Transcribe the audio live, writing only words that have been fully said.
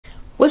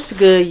What's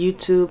good,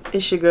 YouTube?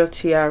 It's your girl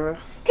Tiara.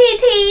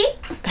 TT.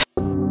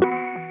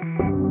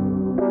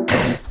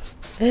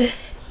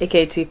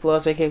 aka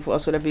tfloss, aka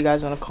floss, whatever you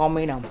guys want to call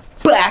me. And I'm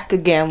back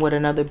again with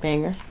another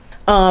banger.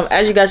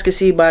 As you guys can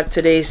see by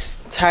today's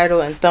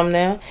title and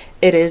thumbnail,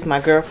 it is my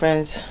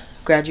girlfriend's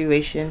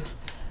graduation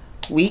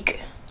week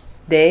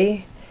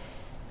day.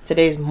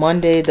 Today's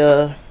Monday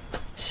the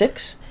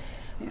 6th.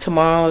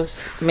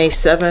 Tomorrow's May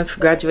 7th,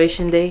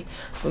 graduation day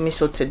for me.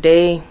 So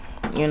today,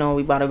 you know,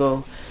 we about to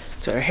go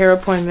to her hair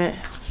appointment.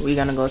 We're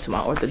gonna go to my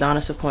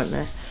orthodontist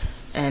appointment,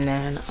 and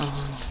then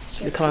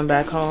we're coming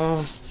back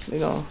home. We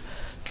gonna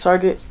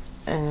Target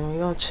and we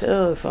gonna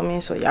chill, you feel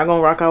me? So y'all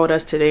gonna rock out with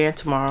us today and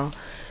tomorrow,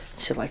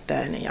 shit like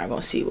that, and then y'all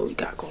gonna see what we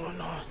got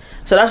going on.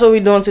 So that's what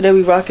we doing today.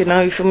 We rocking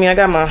out, you feel me? I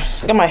got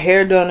my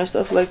hair done and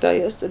stuff like that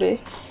yesterday.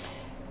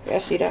 Y'all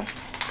see that?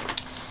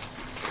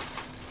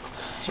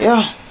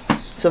 Yeah,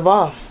 it's a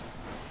vibe.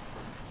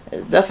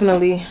 It's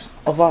definitely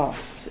a vibe.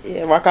 So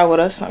yeah, rock out with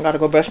us. I gotta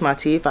go brush my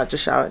teeth. I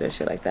just showered and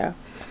shit like that.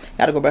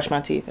 Gotta go brush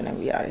my teeth and then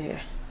we out of here.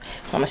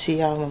 So I'm gonna see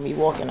y'all when we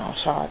walking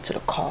outside to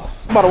the car.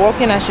 I'm about to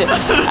walk in that shit.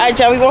 Alright,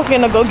 y'all, we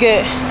walking to go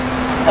get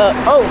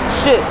oh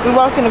shit. We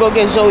walking to go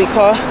get Zoe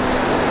car.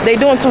 They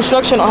doing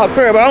construction on her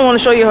crib. I don't wanna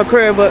show you her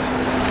crib, but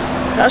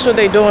that's what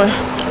they doing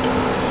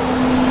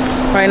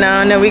right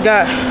now. And then we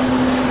got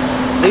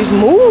these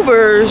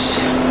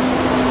movers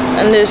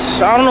and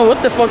this, I don't know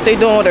what the fuck they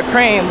doing with the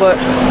crane, but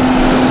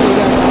so we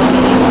got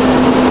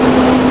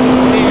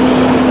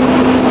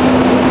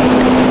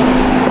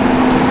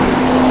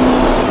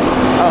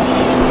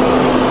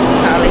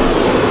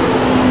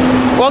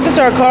walk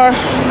into her car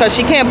because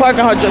she can't park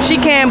in her she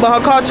can, but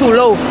her car too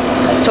low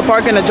to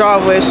park in the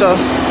driveway. So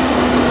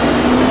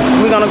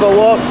we're gonna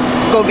go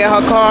get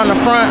her car in the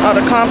front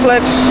of the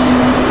complex,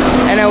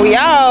 and then we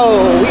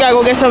out. We gotta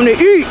go get something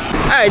to eat.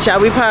 All right, y'all,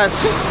 we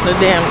passed the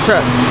damn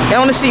truck. They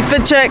want to see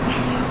fit check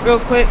real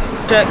quick.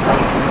 Check.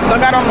 So I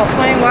got on my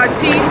plain white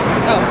tee.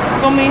 Oh,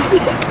 feel me?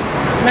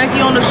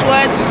 Nike on the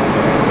sweats,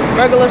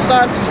 regular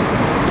socks,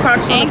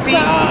 Crocs on the feet.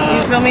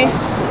 You feel me?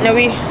 Now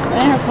we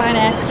And her fine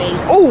ass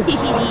face. ooh,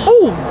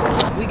 ooh.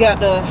 We got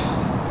the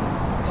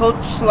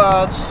Coach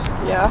slides.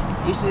 Yeah.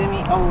 You see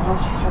me? Oh,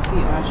 her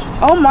feet ashy.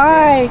 Oh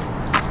my.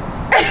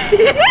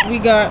 We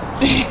got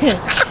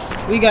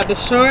we got the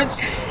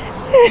shorts.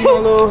 You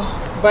know, little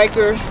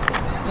biker.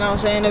 You know what I'm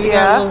saying? Then we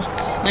got a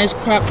little nice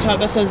crop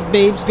top that says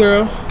 "Babes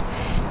Girl,"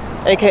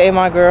 aka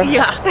my girl.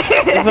 Yeah.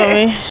 You feel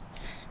me?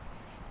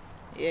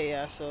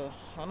 Yeah. So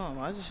hold on,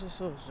 why is this shit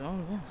so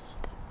zoned in?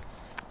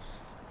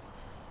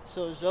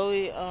 So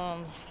Zoe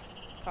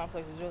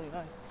complex is really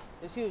nice.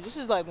 It's huge. This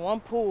is like one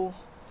pool.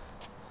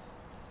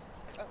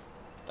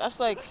 That's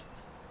like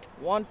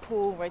one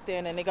pool right there,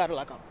 and then they got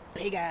like a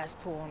big ass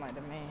pool on like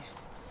the main.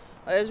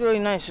 It's really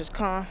nice. It's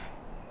calm.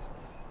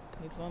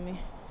 You feel me?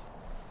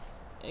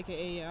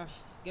 AKA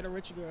get a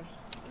rich girl.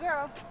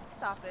 Girl,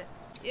 stop it.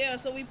 Yeah.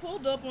 So we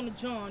pulled up on the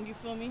John. You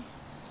feel me?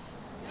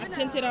 I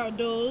tinted out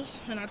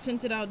those, and I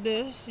tinted out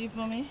this. You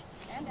feel me?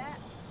 And that.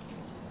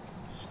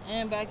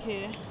 And back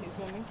here. You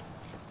feel me?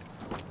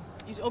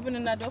 You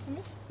opening that door for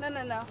me?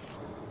 No.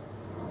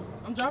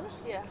 I'm driving?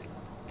 Yeah.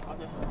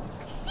 Okay.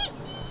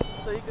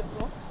 So you can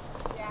smoke?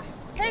 Yeah.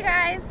 Hey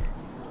guys.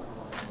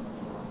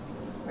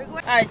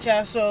 Alright,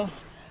 y'all. So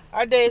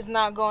our day is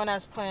not going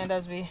as planned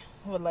as we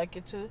would like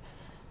it to.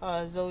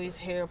 Zoe's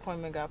hair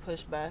appointment got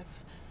pushed back.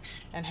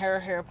 And her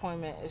hair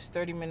appointment is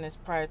 30 minutes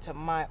prior to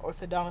my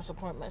orthodontist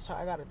appointment. So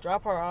I got to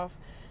drop her off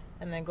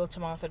and then go to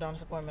my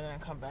orthodontist appointment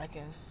and come back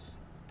and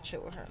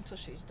chill with her until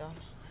she's done.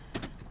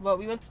 But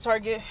we went to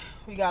Target.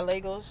 We got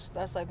Legos.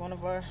 That's like one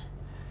of our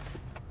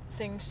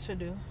things to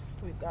do.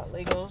 We've got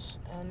Legos.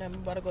 And then we're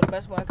about to go to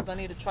Best Buy because I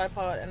need a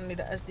tripod and I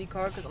need an SD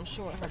card because I'm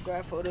shooting her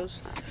grad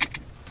photos.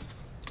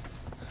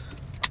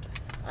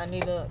 I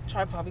need a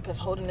tripod because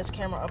holding this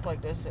camera up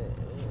like this,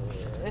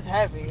 it's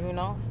heavy, you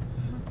know?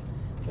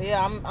 But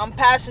yeah, I'm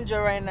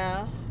passenger right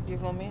now. You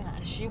feel me?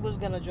 She was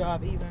going to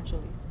drive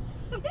eventually.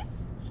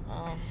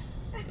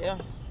 Yeah.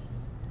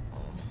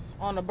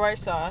 On the bright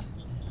side,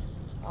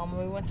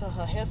 we went to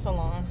her hair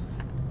salon.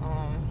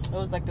 It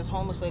was like this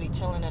homeless lady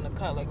chilling in the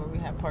cut, like where we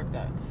had parked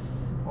at.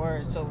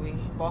 So we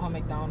bought her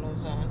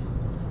McDonald's and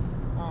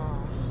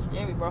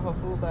yeah, we brought her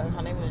food back.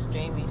 Her name was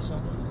Jamie.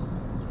 So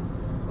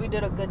we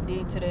did a good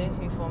deed today.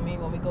 You feel me?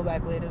 When we go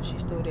back later, if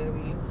she's still there,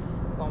 we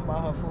gonna buy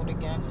her food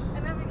again.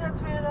 And then we got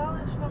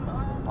 $20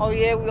 from Oh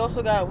yeah,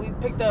 we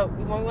picked up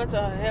when we went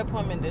to her hair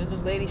appointment. There was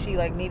this lady, she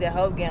like needed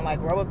help getting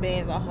like rubber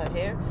bands on her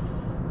hair,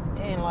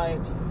 and like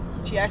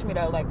she asked me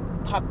to like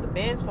pop the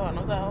bands for her, and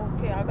I was like, oh,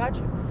 okay, I got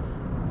you.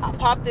 I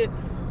popped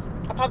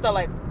out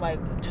like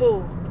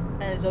two,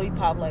 and Zoe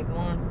popped like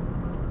one.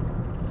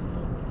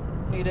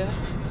 You did?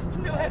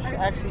 No,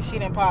 actually, she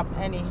didn't pop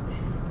any,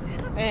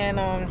 and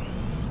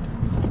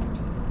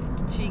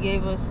she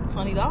gave us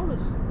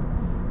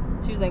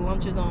 $20. She was like,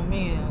 lunch is on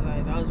me, and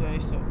I was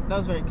like, that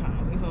was very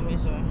kind. You feel me?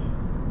 So,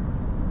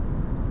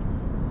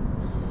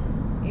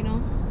 you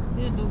know,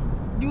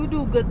 you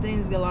do good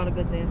things, get a lot of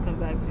good things come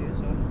back to you.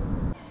 So,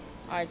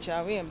 alright,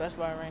 y'all, we in Best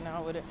Buy right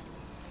now with it.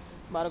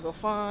 About to go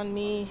find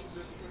me.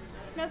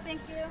 No,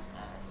 thank you.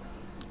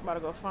 About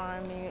to go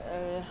find me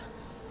a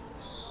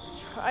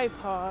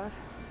tripod.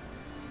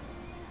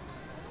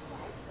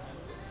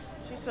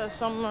 She said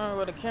somewhere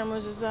where the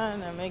cameras is at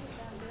and then make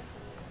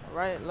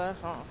right,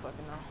 left. I don't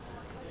fucking know.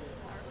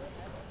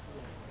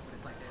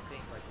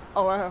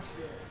 Oh, right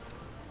here.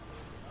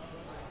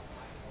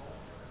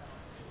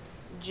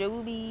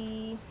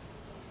 Joby.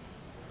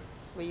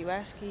 Were you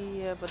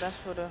asking? Yeah, but that's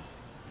for the.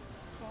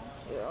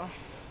 Yeah.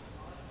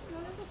 No,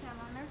 there's a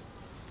camera on there.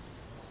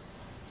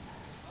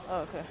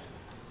 Oh, okay.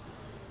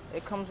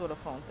 It comes with a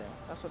phone thing.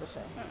 That's what it's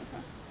saying.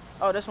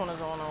 Oh, this one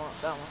is on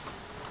that one.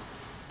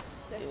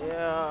 This one?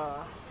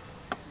 Yeah.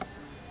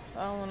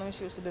 That one. Let me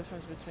see what's the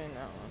difference between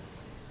that one.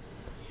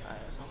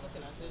 Alright, so I'm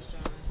looking at this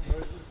joint.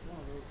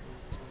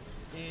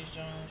 These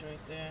joints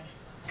right there.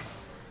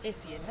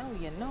 If you know,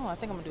 you know. I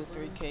think I'm gonna do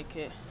 3K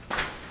kit.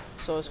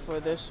 So it's for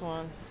this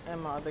one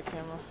and my other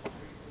camera.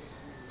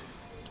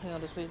 Hang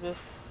on, this piece, bitch.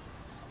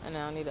 And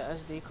now I need an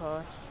SD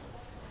card.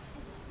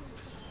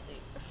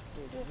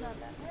 There's not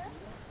that here.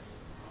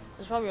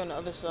 It's probably on the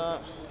other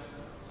side.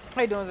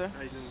 How you doing, sir?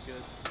 How you doing?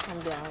 Good. I'm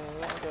down here.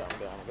 Yeah,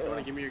 I'm good. You want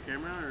to give me your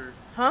camera or?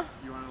 Huh?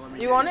 You want to let me?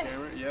 You get want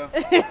your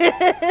it?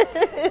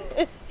 Camera?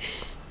 Yeah.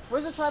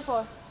 Where's the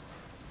tripod?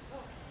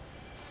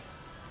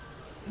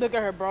 Look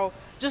at her, bro.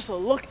 Just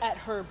look at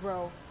her,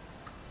 bro.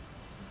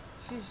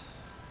 She's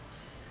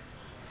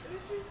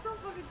so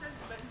fucking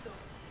judgmental.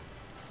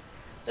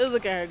 Just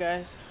look at her,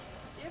 guys.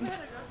 You ever had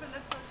a girlfriend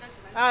that's so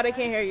judgmental? Ah, they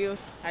can't hear you.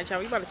 Alright,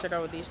 child, we about to check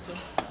out with these two.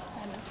 I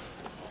know.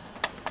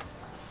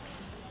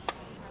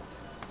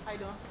 How you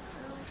doing?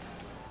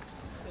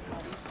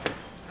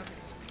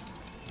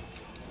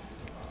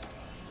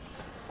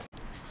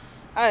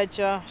 Alright,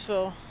 y'all.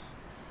 So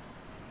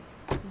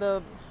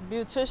the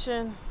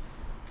beautician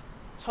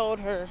told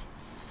her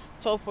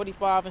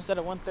 12:45 instead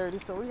of 1:30,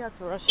 so we had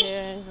to rush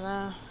here. It's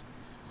now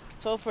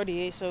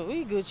 12:48, so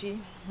we Gucci.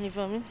 You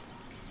feel me?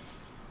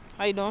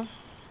 How you doing?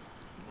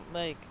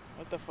 Like,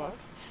 what the fuck?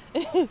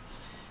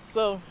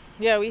 So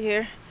yeah, we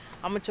here.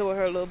 I'm gonna chill with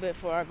her a little bit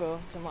before I go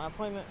to my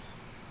appointment.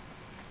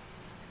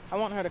 I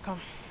want her to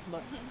come,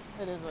 but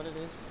it is what it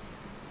is.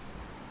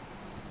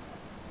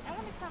 I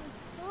want to come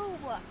too.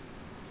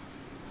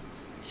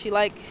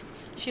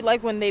 She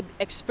like when they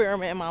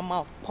experiment in my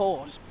mouth.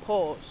 Pause.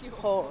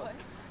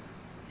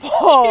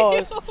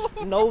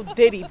 No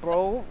Diddy,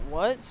 bro.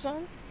 What,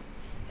 son?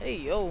 Hey,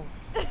 yo.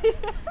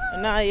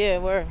 Nah, yeah,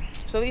 word.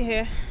 So we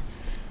here.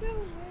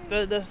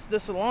 The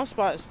salon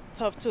spot is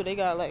tough too. They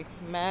got like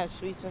mad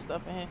sweets and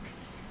stuff in here.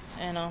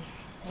 And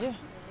yeah.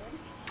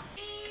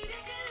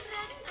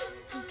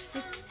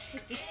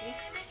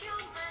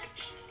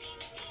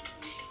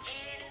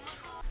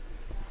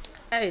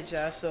 Hey,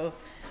 y'all. So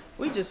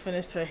we just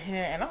finished her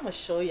hair, and I'm gonna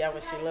show y'all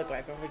what she look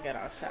like when we get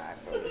outside,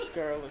 bro. This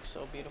girl looks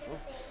so beautiful.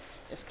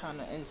 It's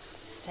kind of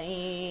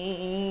insane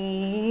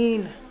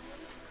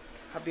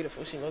how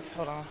beautiful she looks.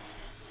 Hold on.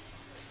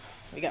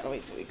 We gotta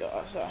wait till we go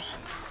outside.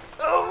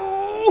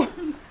 Oh!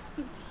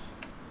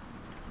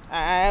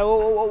 Alright,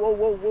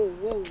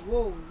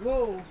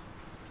 whoa.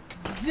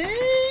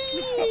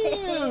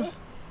 Damn!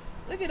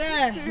 Look at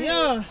that.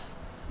 Yeah.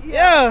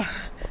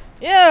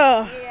 You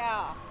know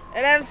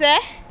what I'm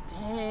saying?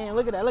 Damn,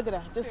 look at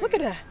that. Just look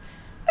at that.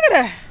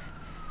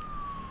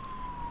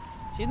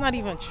 She's not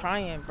even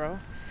trying, bro.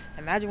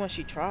 Imagine when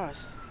she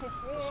tries.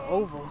 It's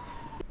over.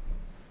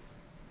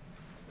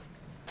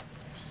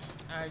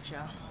 Alright,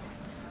 y'all.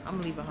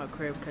 I'm leaving her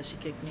crib because she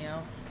kicked me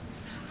out.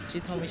 She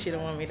told me she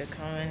don't want me to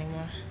come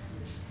anymore.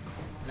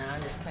 Nah,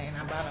 I'm just playing.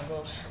 I'm about to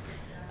go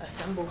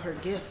assemble her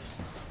gift.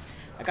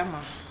 I got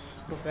my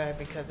book bag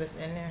because it's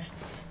in there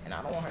and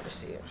I don't want her to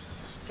see it.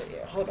 So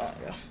yeah, hold on,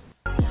 y'all.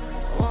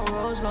 One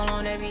rose gold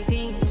on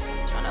everything.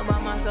 Tryna buy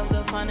myself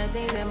the finer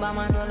things and buy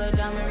myself a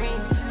diamond ring.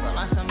 But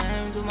like some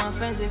M's with my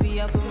friends, it be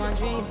up in my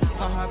dream.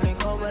 My heart been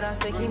cold, but I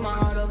still keep my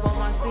heart up on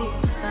my sleeve.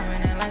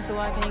 Siren at light, so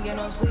I can't get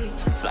no sleep.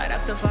 Flight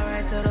after flight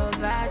right to the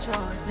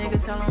backyard. Nigga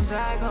tell him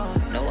back off.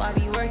 No, I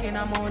be working,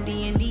 I'm on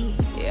D&D.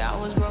 Yeah, I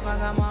was broke, I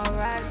got my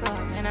racks up,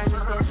 and that's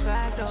just a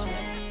fact though.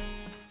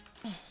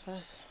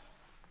 That's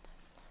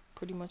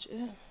pretty much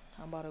it.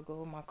 I'm about to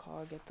go in my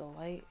car, get the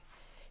light.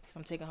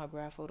 I'm taking her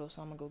graph photo,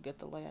 so I'm gonna go get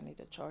the light. I need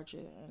to charge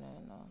it, and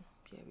then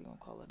yeah, we're gonna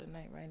call it a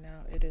night. Right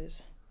now it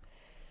is,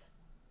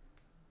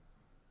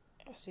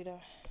 see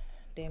that,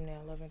 damn near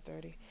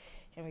 11:30,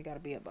 and we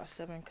gotta be up by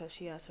 7 because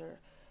she has her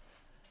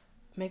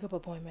makeup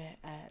appointment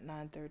at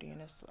 9:30,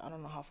 and it's, I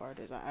don't know how far it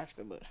is. I asked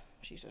her, but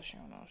she said she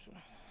don't know. So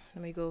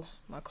let me go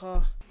my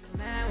car.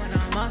 Man, when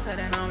I'm outside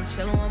and I'm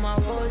chilling with my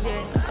boys,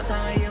 yeah. I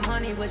saw you your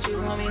money, but you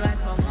want me like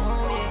come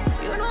home,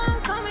 yeah. You know I'm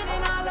coming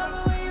and I love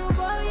it when you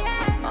go, yeah.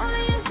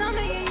 Only in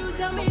stomach and you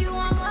tell me you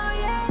want more,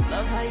 yeah.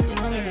 Love how you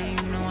love me and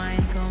you know I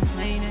ain't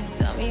complaining.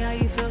 Tell me how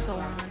you feel so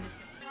I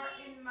understand.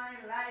 In my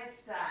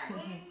lifetime,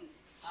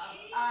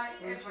 I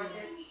ever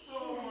get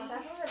so much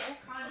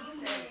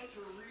content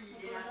to read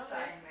in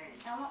assignment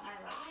as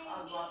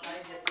what I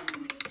get to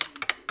read.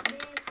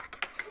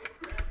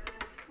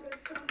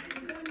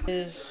 It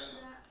is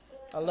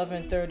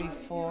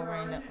 11:34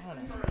 right now. Hold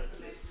on.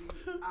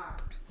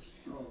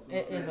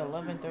 It is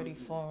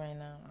 11:34 right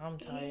now. I'm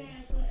tired.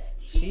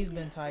 She's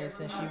been tired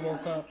since she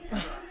woke up.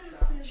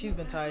 She's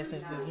been tired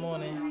since this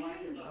morning.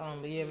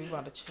 But yeah, we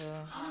about to chill,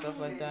 stuff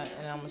like that.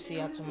 And I'm gonna see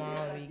y'all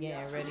tomorrow. We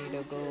getting ready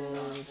to go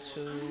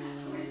to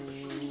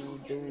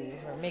do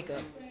her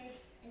makeup.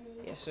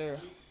 Yes, sir.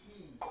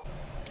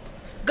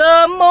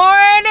 Good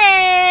morning.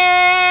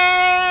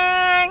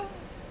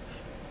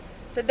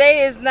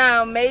 Today is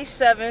now May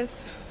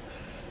 7th.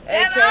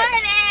 Good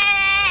morning.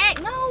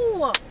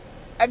 No.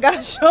 I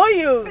gotta show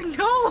you.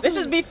 No. This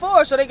is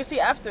before, so they can see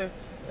after.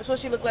 That's what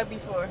she looked like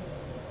before.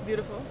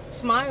 Beautiful.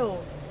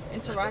 Smile.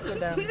 Interact with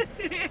them.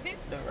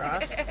 The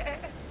Ross.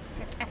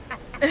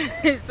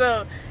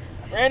 So,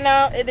 right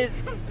now it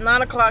is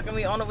 9 o'clock and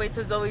we on the way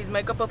to Zoe's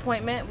makeup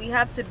appointment. We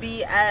have to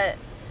be at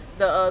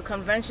the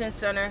convention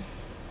center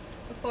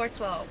Before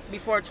 12.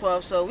 before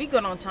 12. So we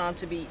good on time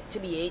to be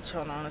H.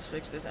 Hold on, let's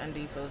fix this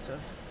ND filter.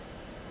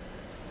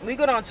 We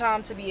good on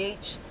time to be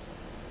H.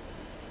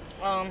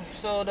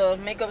 So the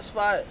makeup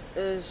spot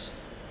is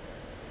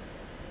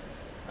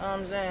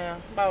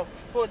about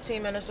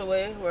 14 minutes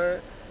away.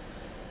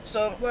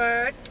 So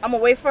I'm gonna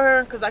wait for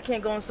her because I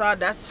can't go inside.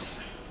 That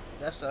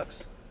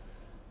sucks.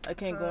 I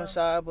can't go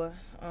inside, but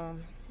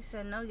She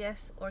said no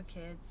yes or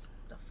kids.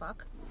 The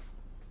fuck?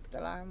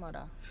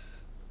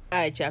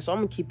 Alright, y'all, so I'm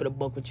gonna keep it a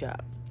buck with y'all.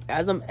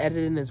 As I'm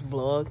editing this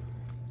vlog,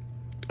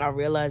 I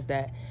realized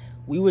that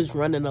we was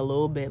running a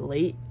little bit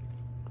late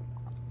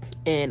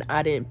and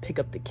I didn't pick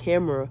up the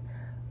camera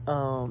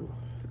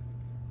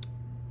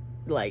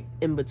like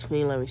in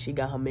between, like when she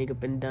got her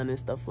makeup and done and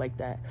stuff like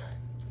that.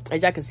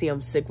 As y'all can see,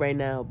 I'm sick right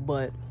now,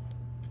 but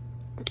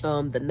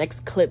the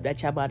next clip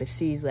that y'all about to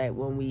see is like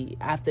when we,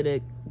 after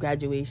the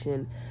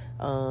graduation,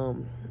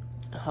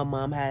 her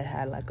mom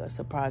had like a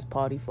surprise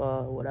party for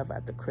her or whatever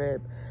at the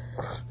crib.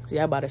 So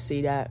y'all about to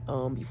see that.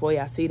 Before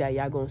y'all see that,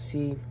 y'all gonna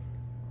see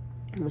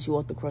when she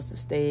walked across the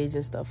stage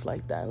and stuff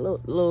like that.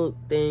 Little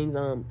things.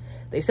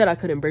 They said I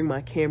couldn't bring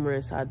my camera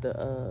inside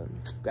the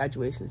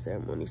graduation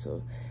ceremony,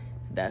 so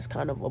that's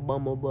kind of a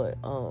bummer, but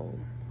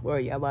well,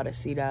 y'all about to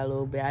see that a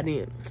little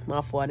bit.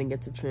 My fault I didn't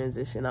get to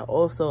transition. I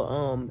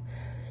also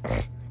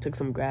took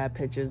some grad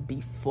pictures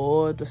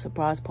before the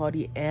surprise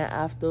party and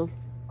after,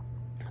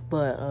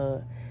 but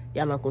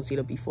y'all not gonna see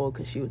the before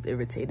because she was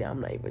irritated. I'm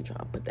not even trying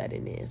to put that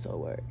in there, so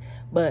word.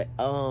 But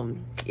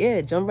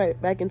yeah, jump right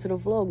back into the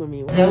vlog with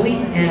me. Zoe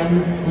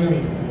M.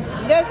 Williams.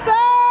 yes, sir.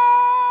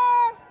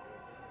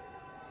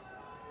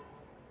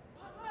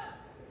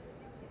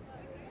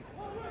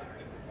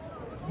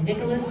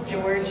 Nicholas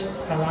George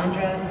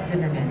Salandra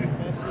Zimmerman.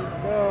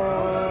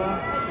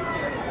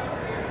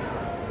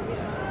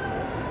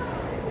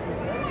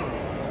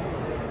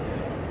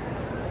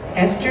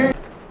 Esther.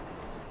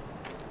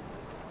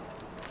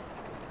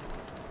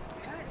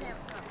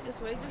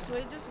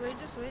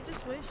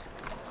 Just wait.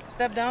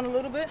 Step down a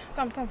little bit.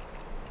 Come.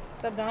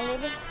 Step down a little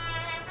bit.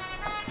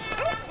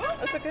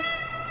 That's okay.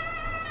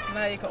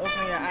 Now you can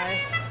open your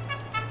eyes.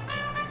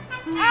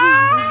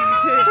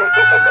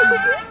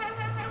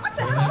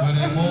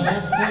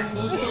 Celebremos con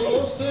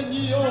gusto,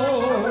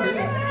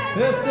 señores,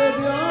 este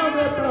día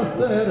de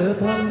placer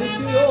tan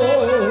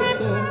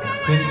dichoso.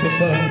 Vento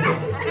santo,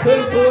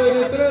 vento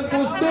eres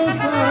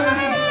gustosa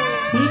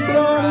y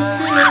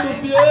tranquilo tu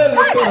fiel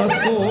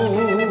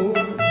corazón.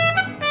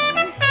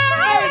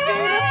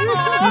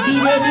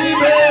 Vive,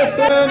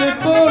 fe de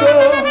coro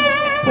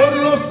por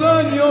los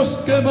años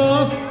que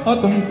vas a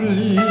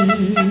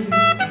cumplir.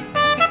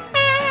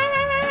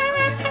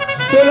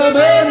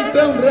 Solamente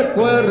un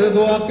recuerdo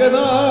ha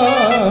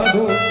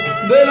quedado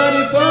de la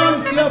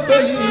infancia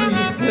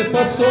feliz que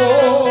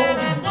pasó.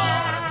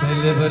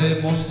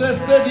 Celebremos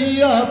este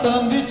día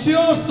tan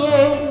dichoso,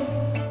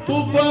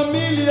 tu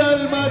familia,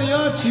 el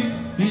mariachi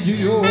y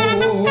yo.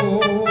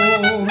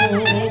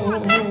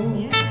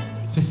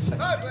 Sí, sí.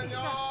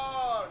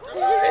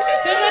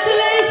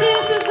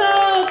 Congratulations to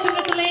Zoe!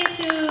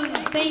 Congratulations!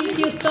 Thank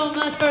you so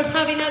much for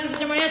having us at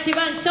the Mariachi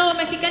Band Show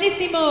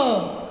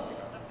Mexicanísimo!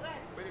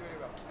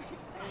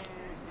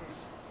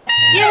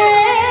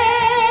 Yeah!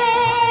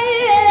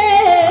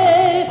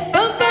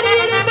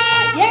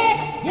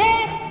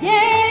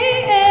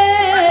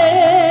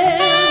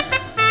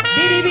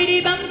 Bidi bidi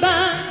bam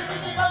bam!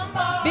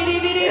 Bidi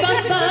bidi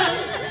bam bam!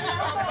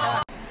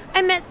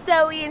 I met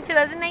Zoe in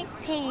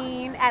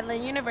 2019 at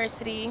Lynn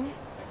University.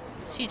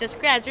 She just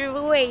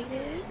graduated.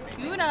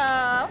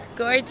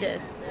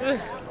 Gorgeous.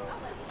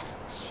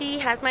 She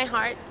has my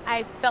heart.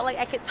 I felt like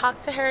I could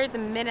talk to her the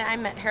minute I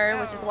met her,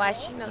 which is why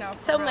she knows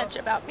so much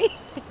about me.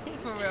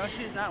 For real,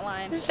 she's not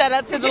lying. Shout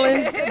out to the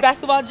Lynn's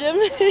basketball gym.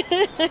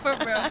 For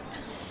real.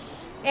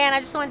 And I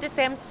just wanted to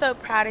say I'm so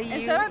proud of you.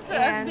 And shout out to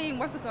us being,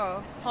 what's it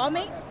called?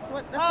 Hallmates?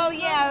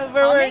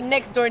 We're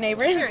next door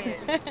neighbors. Period.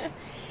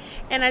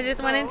 And I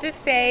just wanted to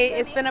say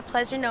it's been a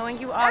pleasure knowing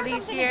you all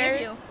these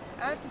years.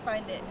 I have to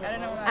find it. I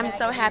don't know. I'm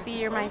so happy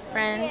you're my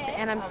friend,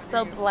 and I'm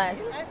so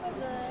blessed.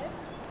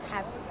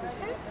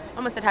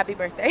 Almost said happy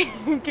birthday.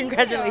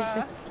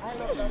 Congratulations.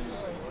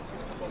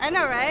 I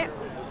know, right?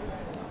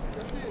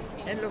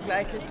 It looked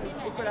like it.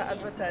 You could have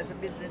advertised a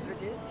business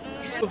with it.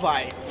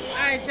 Alright,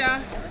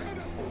 y'all.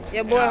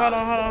 Your boy, hold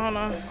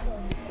on.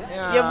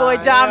 Your boy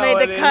John made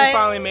the cut. He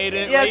finally made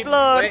it. Yes,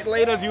 Lord.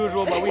 Late as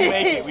usual, but we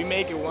make it. We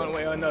make it one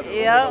way or another.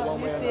 Yeah,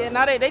 you see it.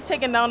 Now they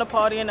taking down the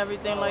party and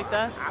everything like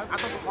that. I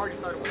thought the party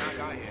started when I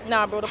got here.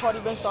 Nah, bro, the party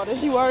been started.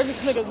 You heard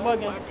this nigga's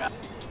bugging.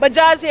 But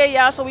John's here,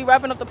 y'all, so we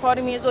wrapping up the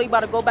party. Me and Zoe about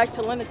to go back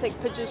to Lynn and take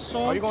pictures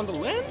soon. Are you going to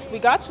Lynn? We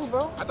got to,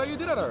 bro. I thought you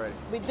did that already.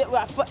 We did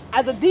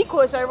as a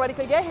decoy so everybody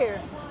could get here.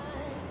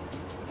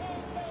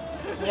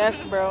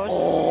 Yes, bro.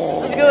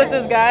 What's good with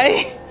this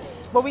guy?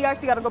 But we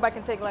actually got to go back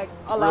and take like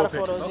a lot of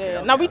photos. Okay, yeah.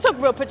 okay. Now we took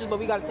real pictures, but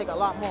we got to take a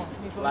lot more.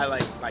 You feel me?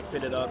 Like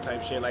fit it up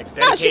type shit, like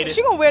Nah, dedicated.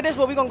 she gonna wear this,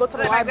 but we gonna go to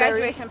the Like library.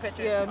 graduation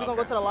pictures. Yeah, we gonna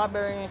go to the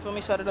library and feel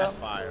me, set it up. That's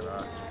fire,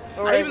 bro.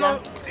 All I right, even know.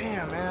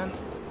 Damn, man.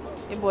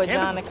 Your boy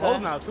John the closed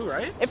cut. now too,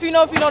 right? If you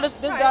know this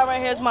guy right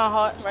here is my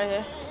heart right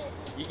here.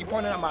 You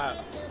pointed at my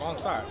wrong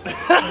side.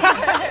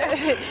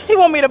 He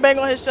want me to bang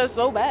on his chest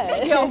so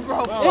bad. Yo, bro.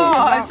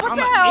 What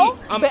the hell?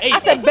 I'm 8. I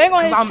said bang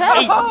on his I'm chest.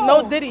 8.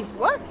 No Diddy.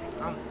 What?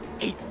 I'm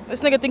 8.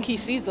 This nigga think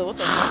he's Caesar. What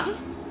the hell?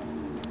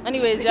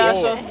 Anyways, y'all,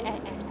 so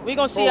we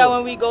gonna see y'all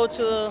when we go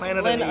to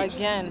Lynn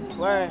again.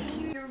 Word.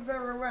 You do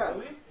very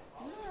well.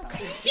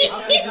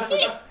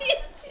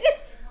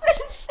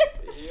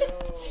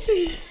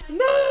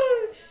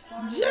 No,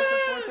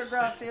 John.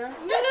 Photograph here.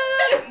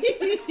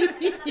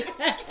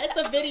 It's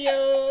a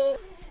video.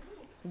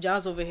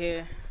 John's over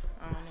here.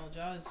 I don't know.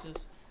 John's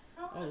just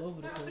all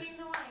over the place.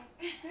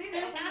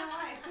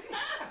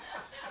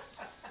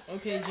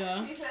 Okay,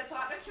 John.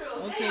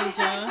 Okay,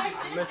 John.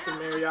 I missed the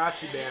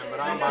mariachi band, but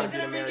I'm about to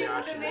get a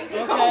mariachi band.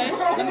 Okay.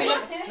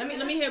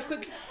 Let me hear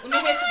quick. Let me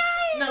hear some.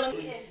 No,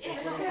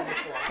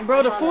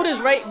 bro, the food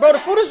is right. Bro, the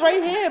food is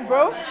right here,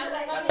 bro.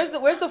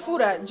 Where's the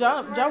food at?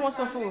 John wants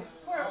some food.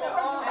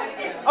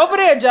 Over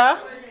there, John.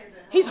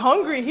 He's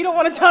hungry. He don't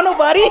want to tell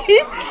nobody.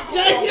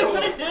 John, he don't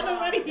want to tell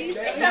nobody. He's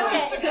hungry.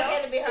 It's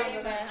okay to be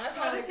hungry, man. That's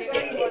why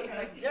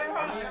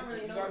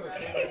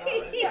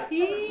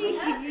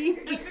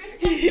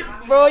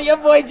we're Bro, your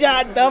boy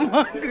John dumb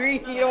hungry.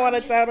 He don't want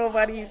to tell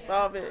nobody he's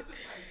starving.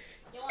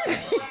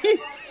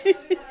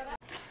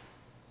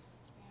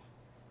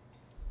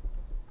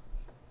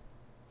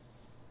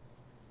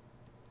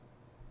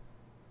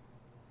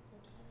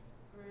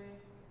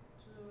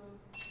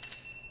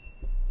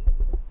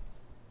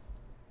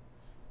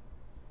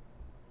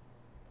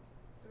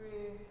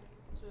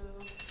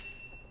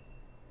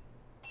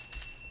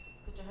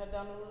 Put your head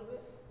down a little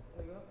bit.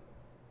 There you go.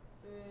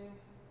 3,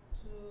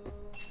 2.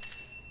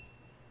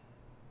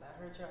 That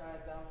hurt your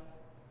eyes down.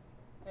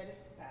 Ready?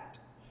 Bad.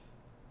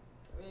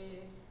 3,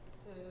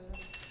 2.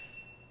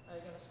 Are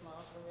you gonna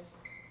smile for me?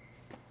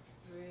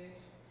 3,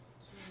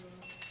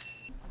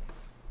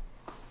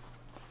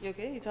 2. You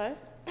okay? You tired?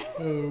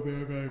 Oh man,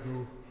 I gotta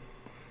go.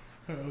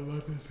 I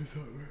love this or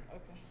something.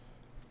 Okay.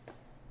 I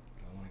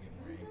want to get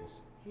more angles.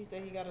 He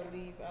said he gotta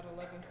leave at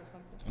 11 for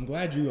something. I'm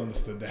glad you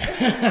understood that.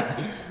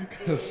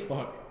 Cause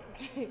fuck,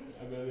 I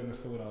barely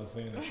understood what I was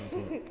saying at some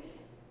point.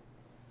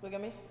 Look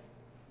at me.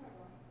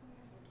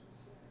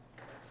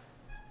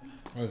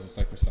 Oh, is this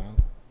like for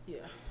sound?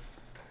 Yeah.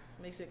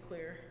 Makes it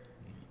clear.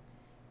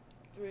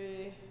 3.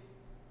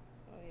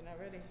 Oh, you're not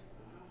ready.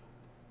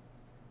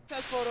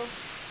 Test photo.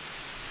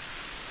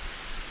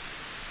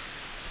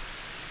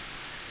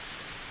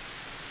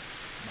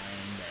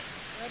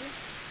 Ready?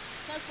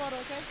 Test photo,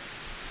 okay?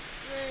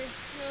 3,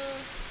 2.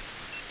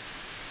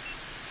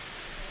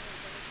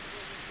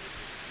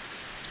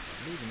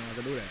 I didn't even know I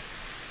could do that.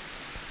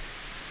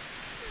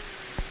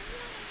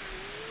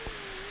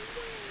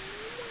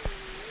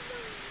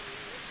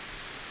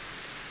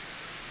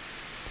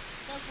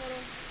 Test photo.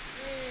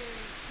 3,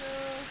 2.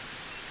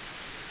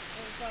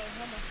 Oh, sorry,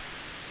 come on.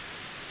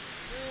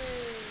 3,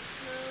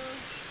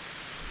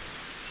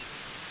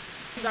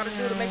 2. You gotta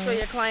do to make sure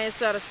your client's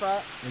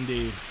satisfied.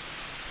 Indeed.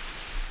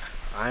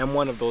 I am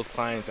one of those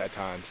clients at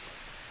times.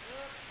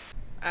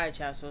 Alright,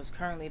 y'all, so it's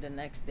currently the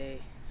next day,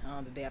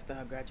 the day after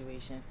her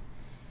graduation.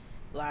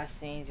 Last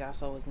scenes y'all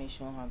saw was me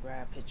showing her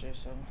grad pictures,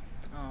 so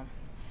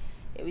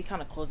yeah, we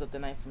kind of closed up the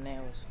night from there.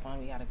 It was fun,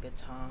 we had a good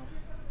time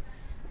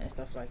and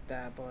stuff like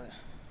that. But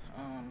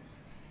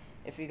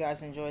if you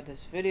guys enjoyed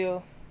this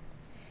video,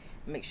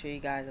 make sure you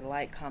guys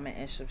like, comment,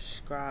 and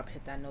subscribe.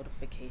 Hit that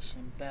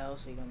notification bell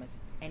so you don't miss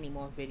any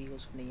more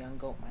videos from the young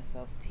goat,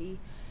 myself, T.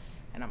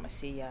 And I'm gonna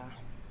see y'all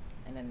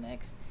in the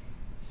next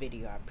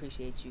video. I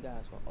appreciate you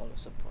guys for all the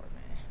support, man.